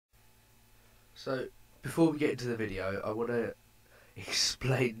So, before we get into the video, I want to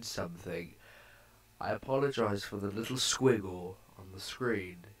explain something. I apologise for the little squiggle on the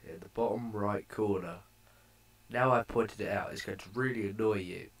screen in the bottom right corner. Now I've pointed it out, it's going to really annoy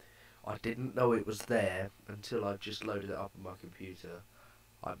you. I didn't know it was there until I just loaded it up on my computer.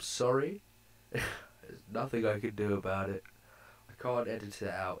 I'm sorry. There's nothing I can do about it. I can't edit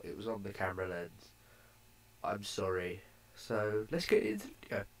it out. It was on the camera lens. I'm sorry. So, let's get into the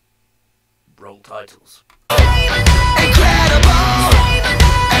video. Roll titles. Incredible,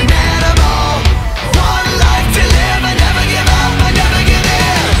 an animal, one life to live, I never give up, I never give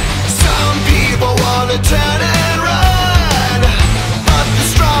in. Some people wanna turn and run, but the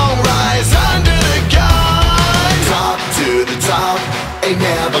strong rise under the gun. Top to the top, ain't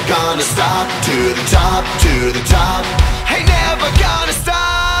never gonna stop. To the top, ain't never gonna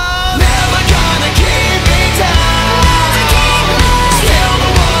stop. Never gonna keep me down. Still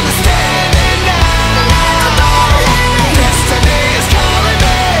the one that's standing now. Destiny is calling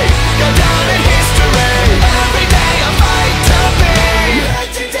me, go down in history. Every day I fight to be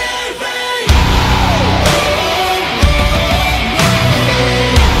legendary.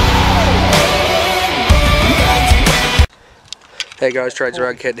 Hey guys, Trains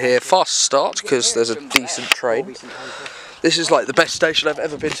Around Kent here. Fast start because there's a decent train. This is like the best station I've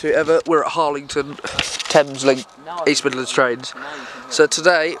ever been to ever. We're at Harlington, Thameslink, East Midlands trains. So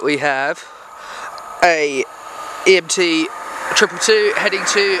today we have a EMT 222 heading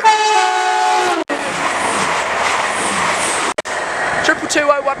to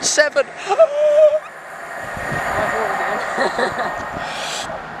 222017.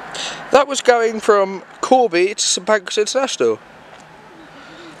 That was going from Corby to St Pancras International.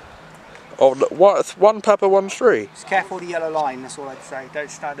 On 1 Papa 13. Just careful of the yellow line, that's all I'd say.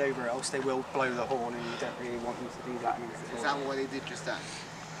 Don't stand over it, else they will blow the horn and you don't really want them to do that. Is that what they did just then?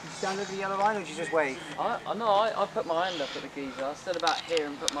 Did you stand over the yellow line or did you just wave? I put my hand up at the geezer. I stood about here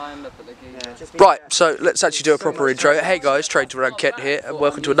and put my hand up at the geezer. Right, so let's actually do a proper intro. Hey guys, Trains Around Kent here, and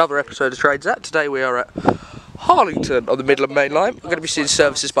welcome to another episode of Trains At. Today we are at Harlington on the Midland Main Line. We're going to be seeing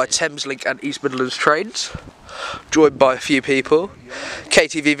services by Thameslink and East Midlands trains, joined by a few people.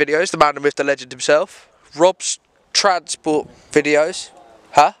 KTV videos, the man, the myth, the legend himself. Rob's transport videos.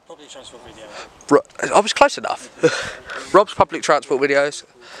 Huh? Public transport video. I was close enough. Rob's public transport videos,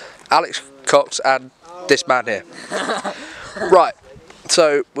 Alex Cox, and this man here. Right,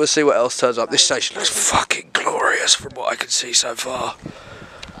 so we'll see what else turns up. This station looks fucking glorious from what I can see so far.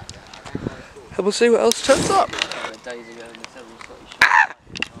 And we'll see what else turns up. Do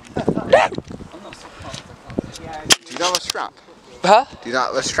you have a strap? Huh? Do you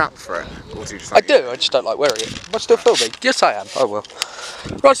have a strap for it? Or do you just I do, I just don't like wearing it. Am I still filming? Yes I am, I will.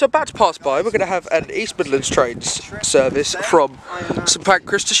 Right, so about to pass by, we're going to have an East Midlands trains service from St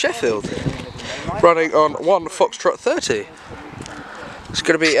Pancras to Sheffield, running on 1 Foxtrot 30. It's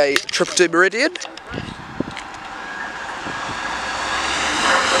going to be a 222 Meridian,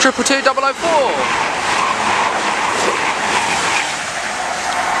 222004.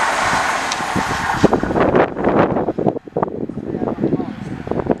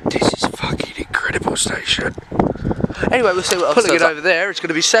 Station. Anyway, we'll see what else. Pulling it over there, it's going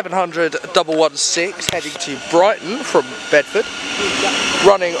to be 700 116 heading to Brighton from Bedford,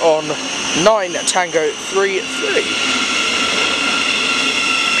 running on 9 Tango 33.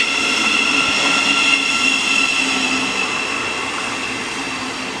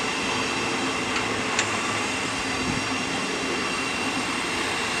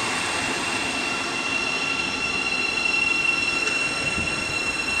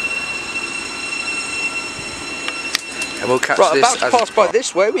 And we'll catch this about to pass by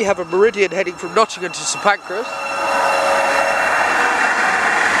this way. We have a Meridian heading from Nottingham to St Pancras.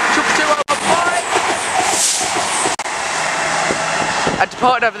 2205. And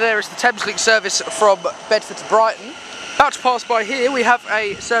departing over there is the Thameslink service from Bedford to Brighton. About to pass by here, we have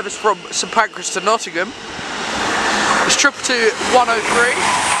a service from St Pancras to Nottingham. It's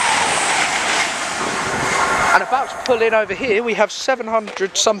 222103. And about to pull in over here, we have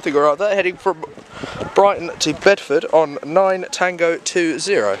 700 something or other heading from Brighton to Bedford on 9 Tango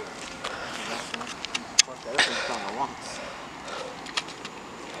 20.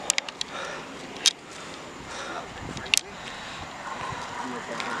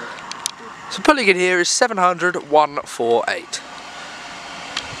 So pulling in here is 700 148.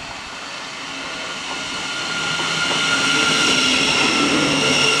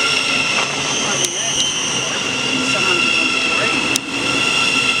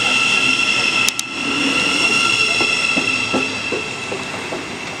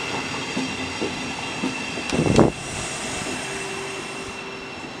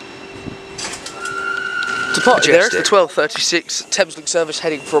 Departing there is the 12:36 Thameslink service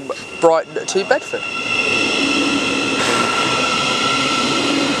heading from Brighton to Bedford.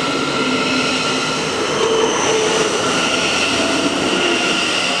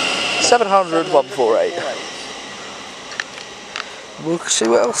 $700,148. We'll see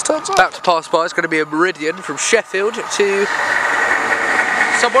what else turns up. About to pass by is going to be a Meridian from Sheffield to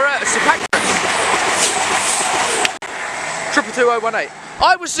somewhere else, St Pancras. 222018.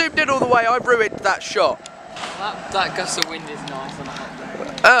 I was zoomed in all the way, I ruined that shot. That gust of wind is nice on a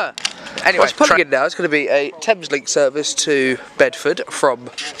hot day. Anyway, what's pulling in now is going to be a Thameslink service to Bedford from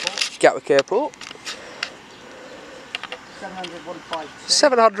Gatwick Airport.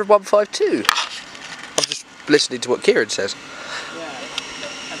 700,152. I'm just listening to what Kieran says.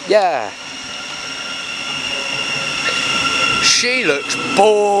 Yeah. She looks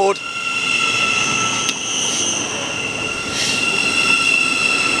bored.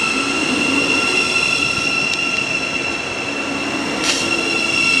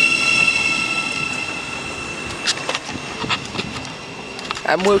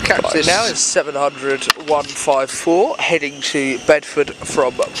 And we'll catch it now. It's 700,154 heading to Bedford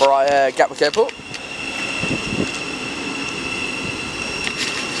from Gatwick Airport.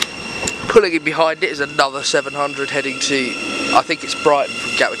 Pulling in behind it is another 700 heading to, I think it's Brighton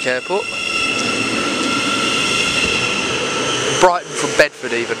from Gatwick Airport. Brighton from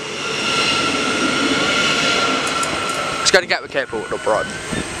Bedford even. Let's go to Gatwick Airport, not Brighton.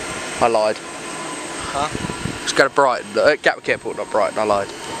 I lied. Huh? Let's go to Brighton, Gatwick Airport, not Brighton, I lied.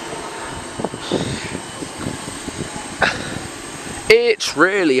 It's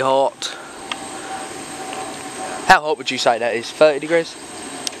really hot. How hot would you say that is? 30 degrees?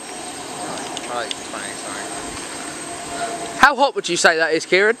 Like 20, sorry. How hot would you say that is,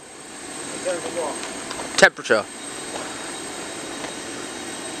 Kieran? Temperature.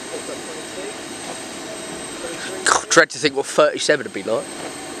 God, dread to think what 37 would be like.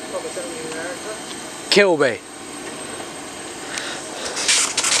 Kill me.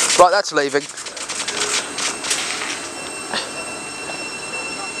 Right, that's leaving.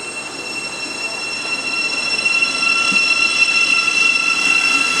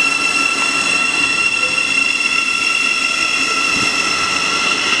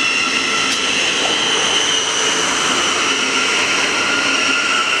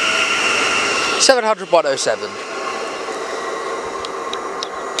 $700,107.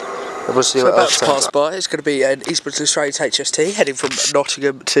 We'll see what else pass by. It's going to be an East Midlands Trains HST heading from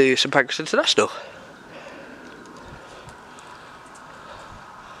Nottingham to St Pancras International.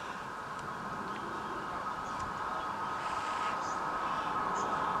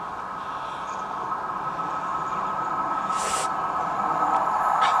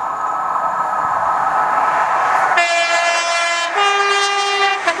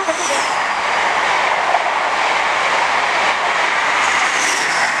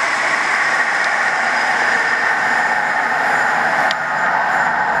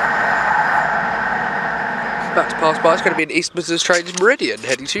 About to pass by, it's going to be an East Midlands Trains Meridian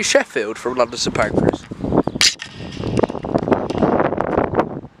heading to Sheffield from London St Pancras.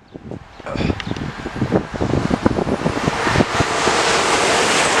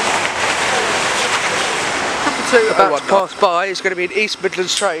 About to pass by, it's going to be an East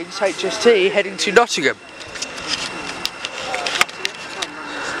Midlands Trains HST heading to Nottingham.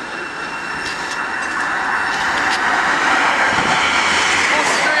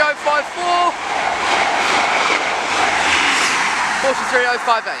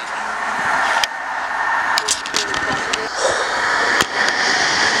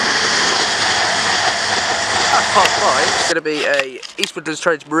 Past by, it's going to be a East Midlands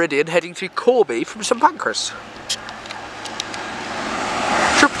Trains Meridian heading to Corby from St Pancras.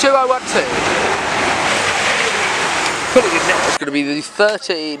 222012. Pulling in now is going to be the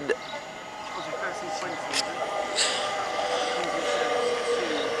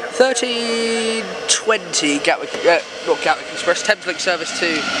 1320 Gatwick, not Gatwick Express, Thameslink service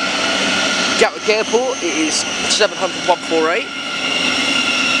to Gatwick Airport. It is 700,148.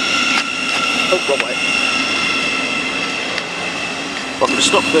 Oh, wrong way.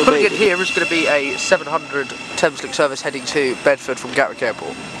 Pulling in here is going to be a 700 Thameslink service heading to Bedford from Gatwick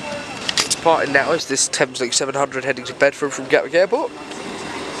Airport. Departing now is this Thameslink 700 heading to Bedford from Gatwick Airport.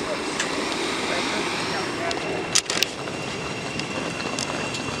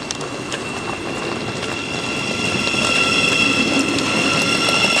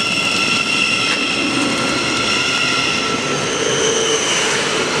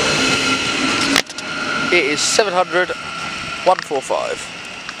 It is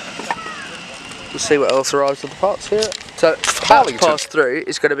 700,145. We'll see what else arrives on the parts here. So about to pass through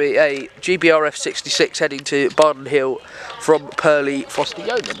is going to be a GBRf 66 heading to Barden Hill from Purley Foster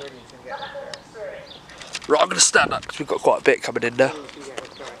Yeoman. Right, I'm going to stand up because we've got quite a bit coming in now.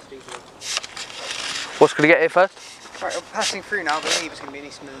 What's going to get here first? Right, we're passing through now, I believe it's going to be an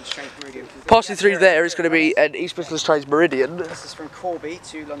East Midlands train Meridian. Passing through there is going to be an East Midlands trains Meridian. This is from Corby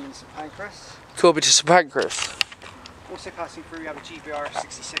to London St Pancras. Corby to St Pancras. Also passing through, we have a GBRf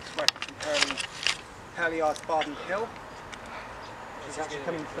 66 west from Purley Yard to Barden Hill. It's actually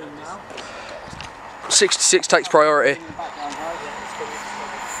coming through now. 66 takes priority. In the background, right?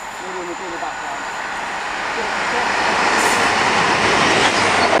 Meridian will be in the background.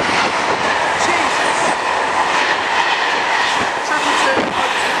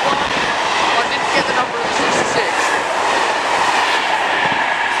 I didn't get the number of the 66.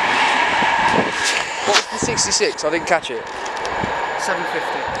 What was the 66? I didn't catch it.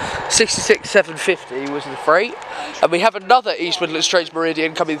 750. 66 750 was the freight. And we have another East Midlands Trains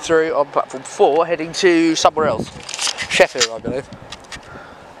Meridian coming through on platform 4 heading to somewhere else. Sheffield, I believe.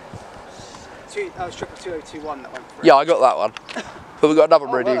 That was 2021 that went through. Yeah, I got that one. But we've got another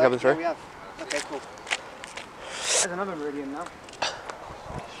Meridian coming through. Yeah, we have. Okay, cool. There's another Meridian now.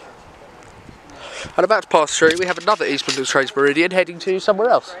 And about to pass through, we have another East Midlands Trains Meridian heading to somewhere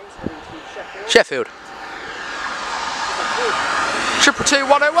else. Sheffield. 222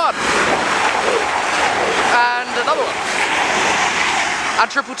 101. And another one. And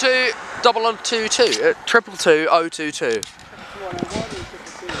 222 022. 222 022.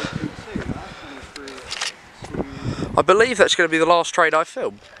 I believe that's going to be the last train I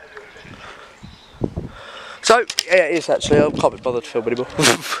film. So, yeah, it is actually. I can't be bothered to film anymore.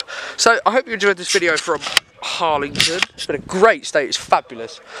 So, I hope you enjoyed this video from Harlington. It's been a great stay. It's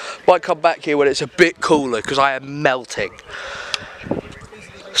fabulous. Might come back here when it's a bit cooler because I am melting.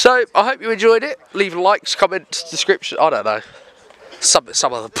 So, I hope you enjoyed it. Leave likes, comments, description. I don't know. Some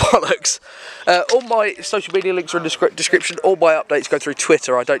other bollocks. All my social media links are in the description. All my updates go through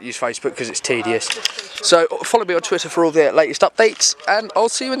Twitter. I don't use Facebook because it's tedious. So, follow me on Twitter for all the latest updates. And I'll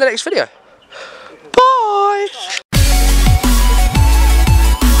see you in the next video. Bye!